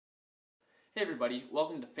Hey everybody,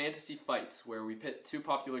 welcome to Fantasy Fights, where we pit two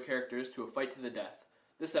popular characters to a fight to the death.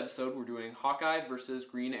 This episode we're doing Hawkeye versus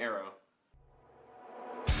Green Arrow.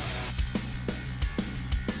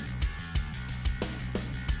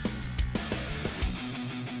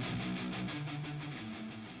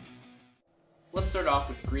 Let's start off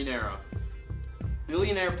with Green Arrow.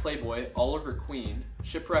 Billionaire playboy Oliver Queen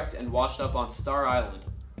shipwrecked and washed up on Star Island.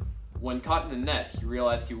 When caught in a net, he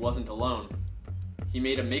realized he wasn't alone. He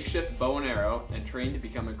made a makeshift bow and arrow and trained to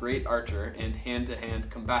become a great archer and hand-to-hand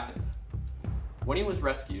combatant. When he was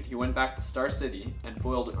rescued, he went back to Star City and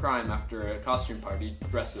foiled a crime after a costume party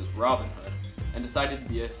dressed as Robin Hood and decided to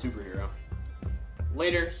be a superhero.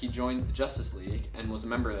 Later, he joined the Justice League and was a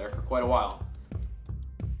member there for quite a while.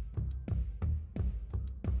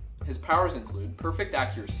 His powers include perfect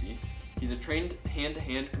accuracy, he's a trained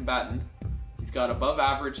hand-to-hand combatant, he's got above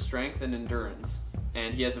average strength and endurance,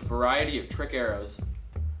 and he has a variety of trick arrows,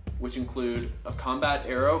 which include a combat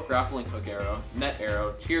arrow, grappling hook arrow, net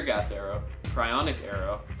arrow, tear gas arrow, cryonic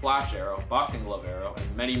arrow, flash arrow, boxing glove arrow,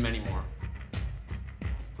 and many, many more.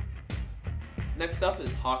 Next up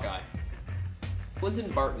is Hawkeye. Clinton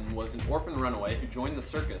Barton was an orphan runaway who joined the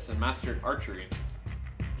circus and mastered archery.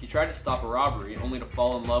 He tried to stop a robbery only to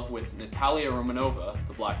fall in love with Natalia Romanova,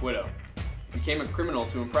 the Black Widow. He became a criminal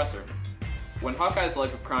to impress her. When Hawkeye's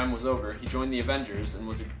life of crime was over, he joined the Avengers and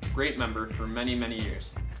was a great member for many, many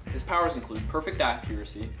years. His powers include perfect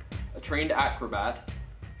accuracy, a trained acrobat,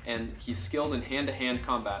 and he's skilled in hand-to-hand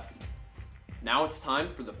combat. Now it's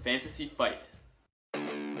time for the fantasy fight.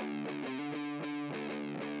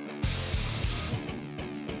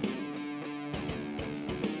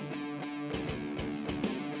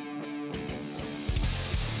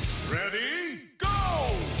 Ready, go!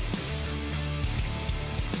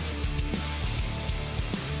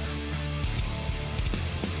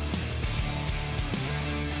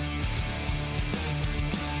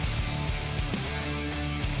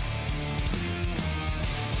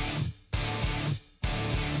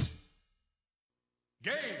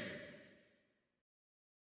 Game!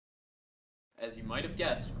 As you might have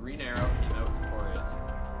guessed, Green Arrow came out victorious.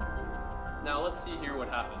 Now let's see here what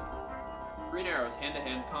happened. Green Arrow's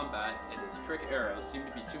hand-to-hand combat and his trick arrows seemed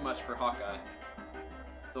to be too much for Hawkeye.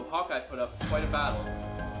 Though Hawkeye put up quite a battle,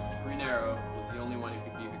 Green Arrow was the only one who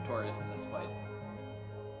could be victorious in this fight.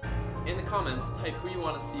 In the comments, type who you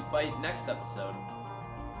want to see fight next episode.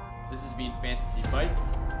 This has been Fantasy Fights.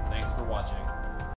 Thanks for watching.